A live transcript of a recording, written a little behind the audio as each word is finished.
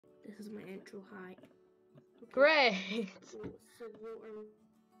This is my intro height. Okay. Great! So what are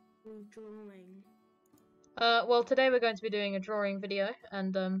we drawing? Well, today we're going to be doing a drawing video,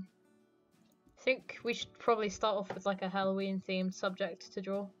 and I think we should probably start off with like a Halloween themed subject to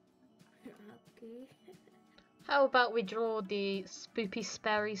draw. Okay. How about we draw the spoopy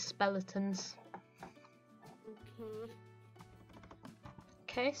sperry skeletons? Okay.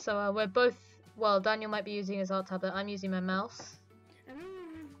 Okay, so we're both, well, Daniel might be using his art tablet, I'm using my mouse.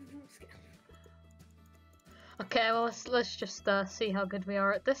 Okay, well let's just see how good we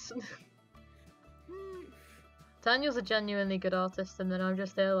are at this. Daniel's a genuinely good artist, and then I'm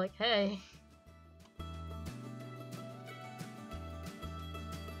just there like, hey. I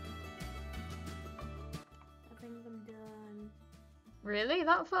think I'm done. Really?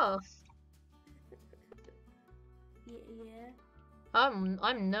 That fast? Yeah.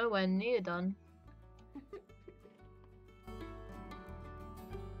 I'm nowhere near done.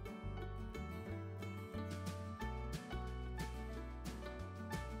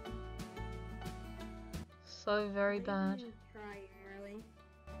 So very bad. Trying, really.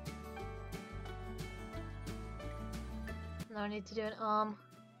 Now I need to do an arm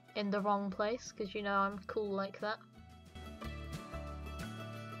in the wrong place, because you know I'm cool like that.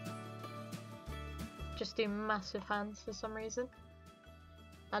 Just do massive hands for some reason.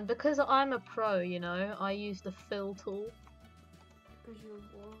 And because I'm a pro, you know, I use the fill tool. Because you're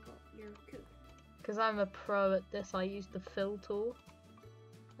what? You're cool. Because I'm a pro at this, I use the fill tool.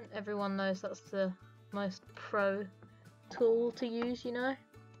 And everyone knows that's the most pro tool to use, you know?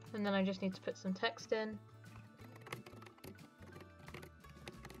 And then I just need to put some text in.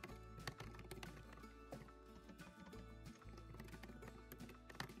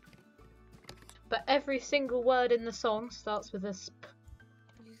 But every single word in the song starts with a sp.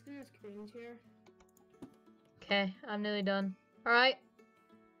 I'm just gonna screen share. Okay, I'm nearly done. Alright.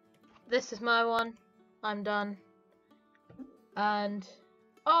 This is my one. I'm done. And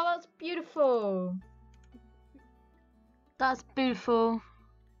oh, that's beautiful! That's beautiful.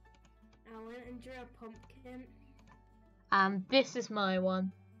 I went and drew a pumpkin. And this is my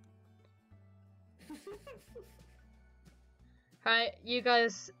one. Right, you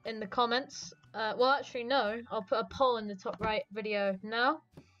guys in the comments. Well, actually, no. I'll put a poll in the top right video now.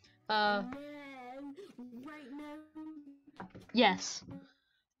 Right now. Yes.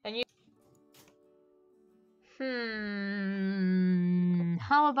 And you.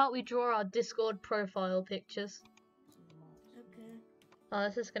 How about we draw our Discord profile pictures? Okay. Oh,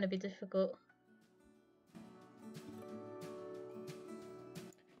 this is going to be difficult.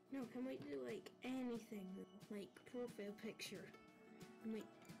 No, can we do like anything, like profile picture? And we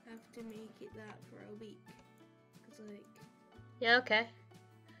have to make it that for a week. Cause like. Yeah, okay.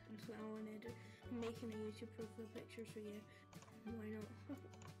 That's what I wanted. I'm making a YouTube profile picture, so yeah. Why not?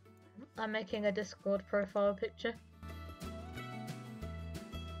 I'm making a Discord profile picture.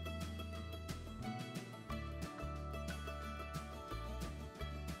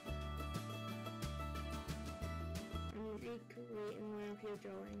 I'm recreating one of your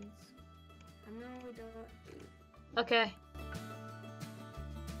drawings. I'm not done. Okay.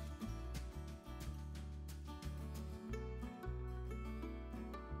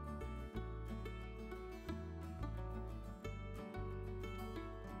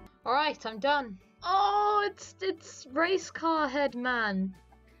 Alright, I'm done. Oh, it's race car head man.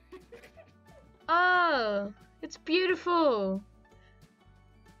 Oh, it's beautiful.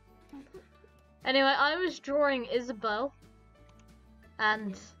 Anyway, I was drawing Isabel,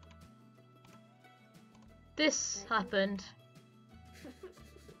 and this happened.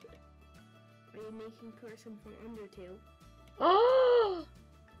 Are you making person from Undertale? Oh!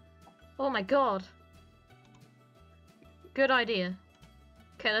 Oh my god. Good idea.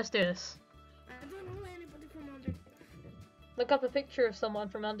 Okay, let's do this. I don't know anybody from Undertale. Look up a picture of someone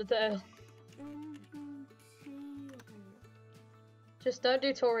from Undertale. Just don't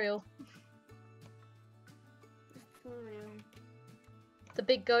do tutorial. Tutorial. The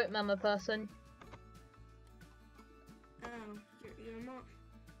big goat mama person. Oh, you're not.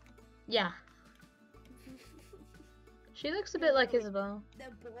 Yeah. She looks a bit like Isabel. The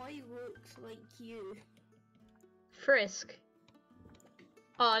boy looks like you. Frisk.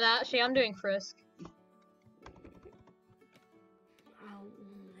 Oh, no, actually, I'm doing Frisk. Oh,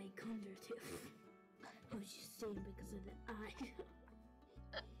 like Undertale. I was just saying because of the eye.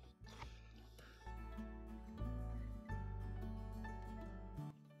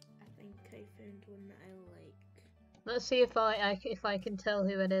 I think I found one that I like. Let's see if I can tell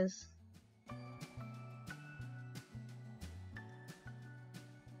who it is.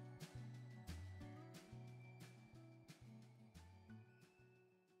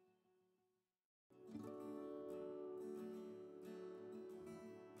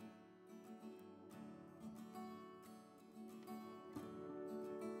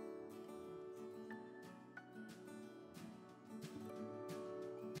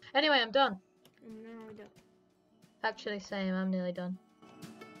 Anyway, I'm done. I'm now done. Actually, same. I'm nearly done.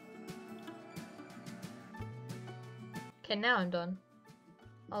 Okay, now I'm done.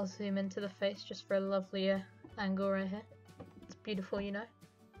 I'll zoom into the face just for a lovelier angle right here. It's beautiful, you know.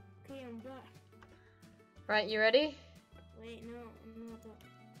 Okay, I'm done. Right, you ready? Wait, no, I'm not done.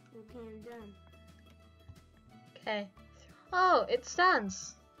 Okay, I'm done. Okay. Oh, it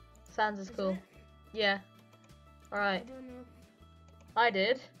stands. Stands is Is cool. it? Yeah. I Alright. don't know. I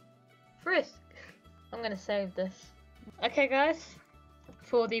did. Frisk. I'm gonna save this. Okay, guys.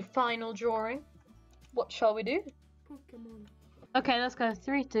 For the final drawing, what shall we do? Pokemon. Okay, let's go.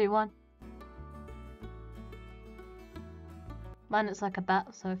 3, 2, 1. Mine looks like a bat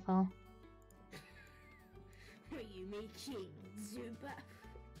so far. Are you making Zubat?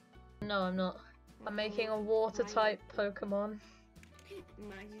 No, I'm not. I'm making a water type Pokemon.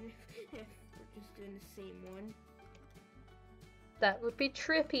 Imagine if we're just doing the same one. That would be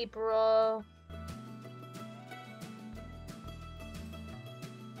trippy, bro.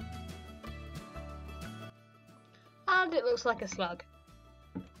 And it looks like a slug.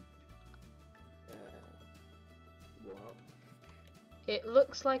 What? It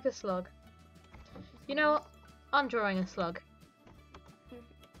looks like a slug. You know what? I'm drawing a slug. I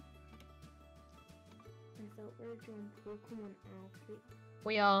thought we were doing Pokemon outfit.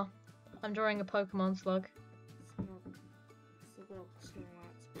 We are. I'm drawing a Pokemon slug. Slug. Snorlax.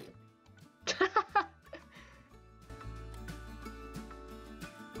 I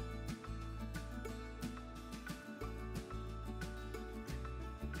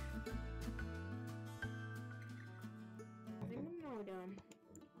think I'm now done.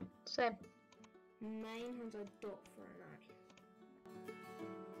 Same. Mine has a dot for an eye.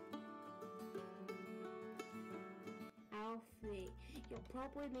 Alfie, you're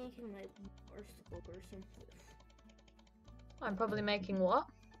probably making like water slug or something. I'm probably making what?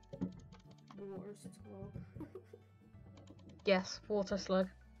 Water slug. Yes, water slug.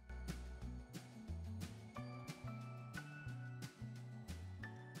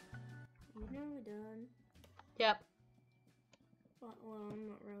 You're nearly done. Yep. Well, I'm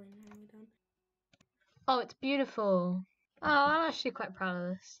not really nearly done. Oh, it's beautiful. Oh, I'm actually quite proud of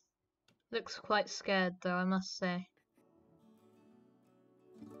this. Looks quite scared though, I must say.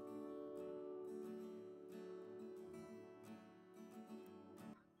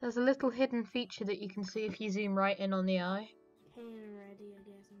 There's a little hidden feature that you can see if you zoom right in on the eye. Hey, I'm ready, I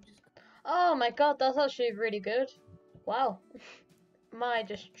guess. I'm just. Oh my god, that's actually really good. Wow. My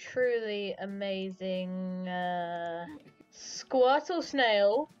just truly amazing Squirtle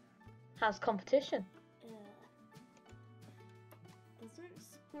snail has competition. Doesn't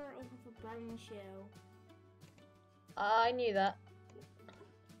Squirtle have a brown shell? I knew that.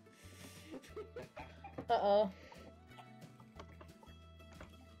 Uh-oh.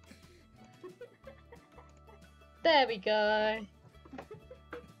 There we go.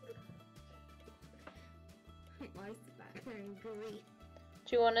 Why is the background green?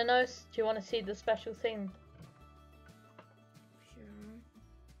 Do you want to know? Do you want to see the special thing? Sure.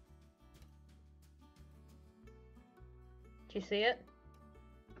 Do you see it?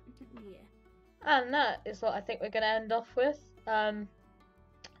 Yeah. And that is what I think we're going to end off with.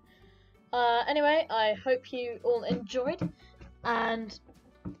 Anyway, I hope you all enjoyed, and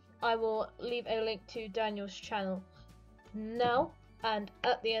I will leave a link to Daniel's channel now and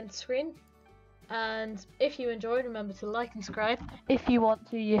at the end screen. And if you enjoyed, remember to like and subscribe. If you want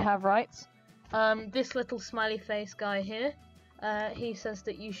to, you have rights. This little smiley face guy here, he says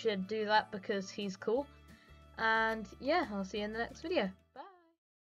that you should do that because he's cool. And yeah, I'll see you in the next video. Bye.